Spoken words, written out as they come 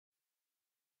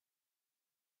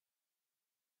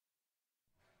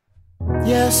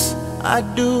Yes, I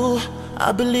do.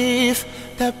 I believe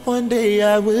that one day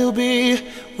I will be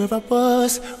where I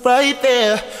was, right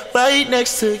there, right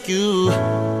next to you.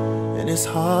 And it's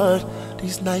hard,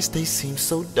 these nights they seem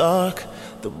so dark.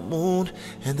 The moon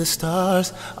and the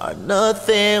stars are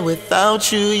nothing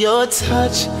without you. Your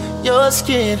touch, your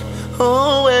skin,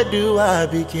 oh, where do I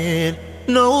begin?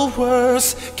 No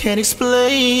words can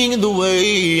explain the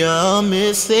way I'm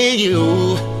missing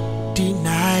you.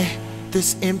 Deny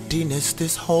this emptiness,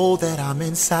 this hole that I'm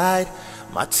inside.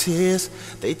 My tears,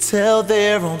 they tell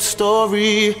their own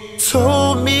story.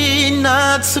 Told me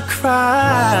not to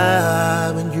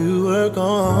cry when you were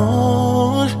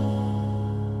gone,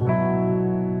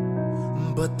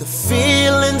 but the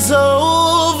feeling's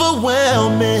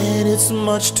overwhelming, it's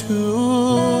much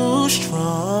too strong.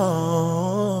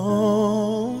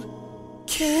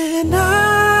 Can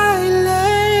I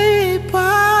lay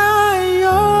by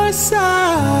your side,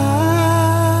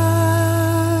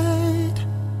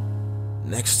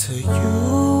 next to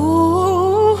you?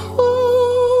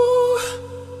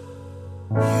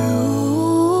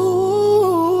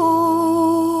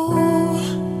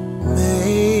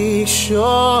 Make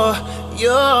sure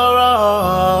you're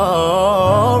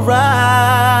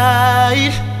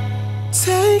alright.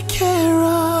 Take care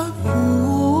of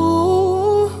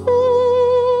you.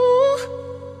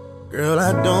 Girl,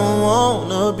 I don't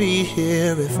wanna be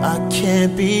here if I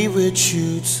can't be with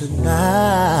you tonight.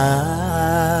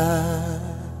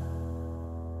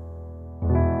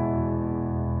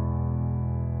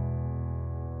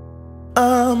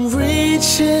 I'm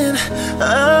reaching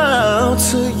out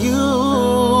to you.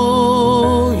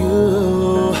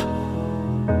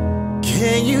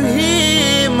 Can you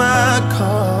hear my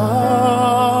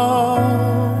call?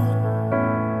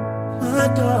 My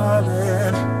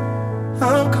darling,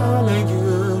 I'm calling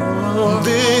you.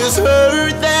 This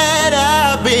hurt that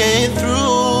I've been through,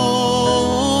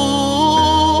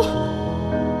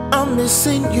 I'm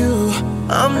missing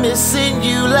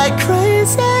you like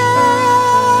crazy.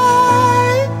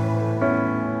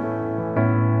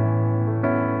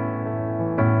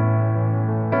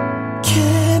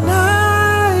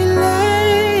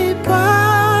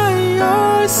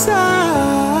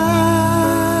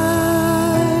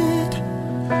 Side,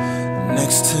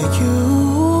 next to you.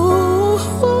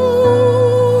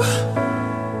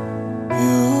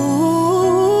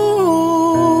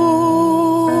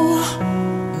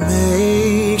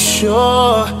 Make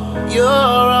sure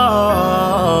you're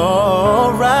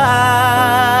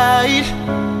alright.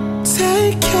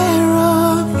 Take care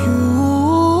of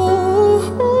you.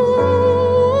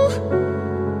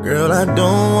 Girl, I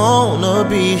don't wanna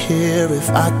be here if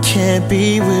I can't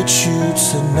be with you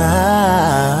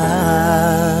tonight.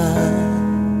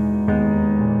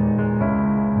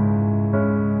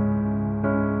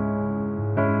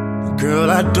 Girl,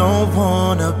 I don't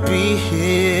wanna be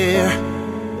here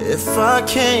if I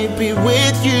can't be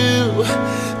with you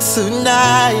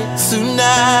tonight,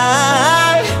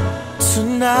 tonight,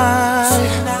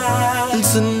 tonight,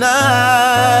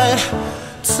 tonight,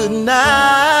 tonight.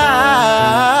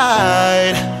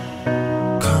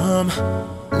 Come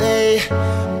lay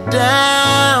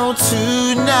down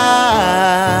tonight,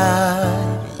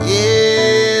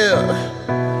 yeah.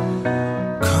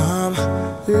 Come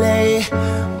lay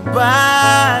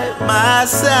by my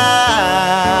side.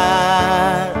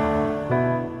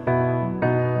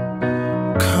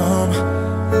 Come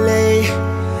lay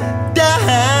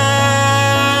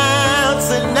down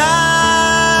tonight,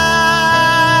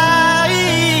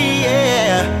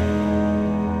 yeah.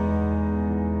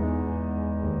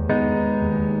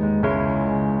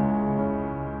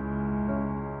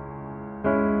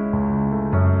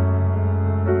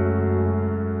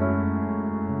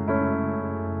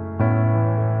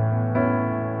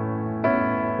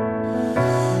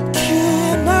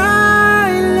 Can I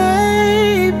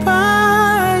lay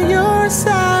by your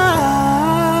side,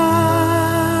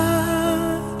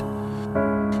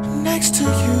 next to you?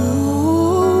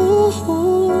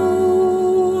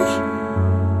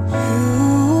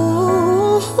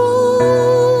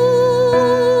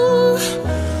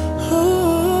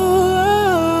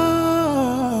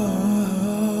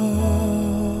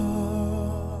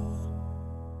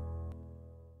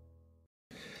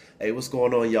 Hey, what's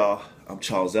going on, y'all? I'm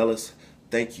Charles Ellis.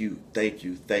 Thank you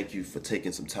for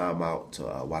taking some time out to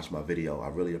watch my video. I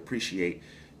really appreciate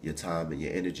your time and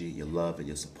your energy, your love and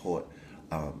your support.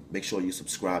 Make sure you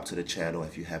subscribe to the channel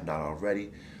if you have not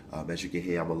already. As you can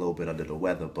hear, I'm a little bit under the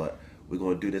weather, but we're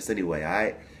going to do this anyway, all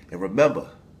right? And remember,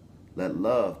 let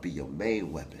love be your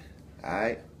main weapon, all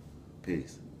right?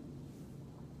 Peace.